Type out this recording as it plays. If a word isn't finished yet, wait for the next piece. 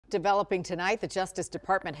Developing tonight, the Justice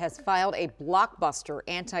Department has filed a blockbuster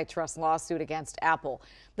antitrust lawsuit against Apple.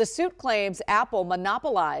 The suit claims Apple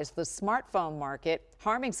monopolized the smartphone market,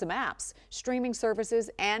 harming some apps, streaming services,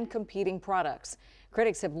 and competing products.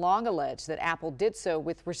 Critics have long alleged that Apple did so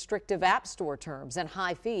with restrictive App Store terms and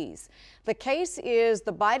high fees. The case is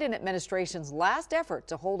the Biden administration's last effort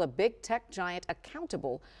to hold a big tech giant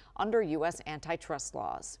accountable under U.S. antitrust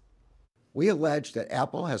laws. We allege that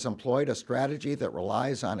Apple has employed a strategy that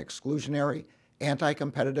relies on exclusionary,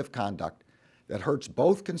 anti-competitive conduct that hurts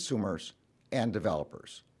both consumers and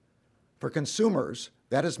developers. For consumers,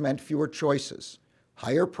 that has meant fewer choices,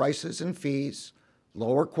 higher prices and fees,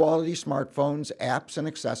 lower quality smartphones, apps, and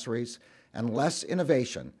accessories, and less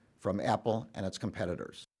innovation from Apple and its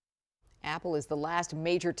competitors. Apple is the last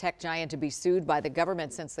major tech giant to be sued by the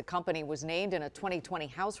government since the company was named in a 2020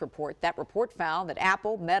 House report. That report found that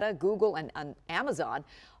Apple, Meta, Google, and Amazon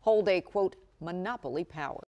hold a, quote, monopoly power.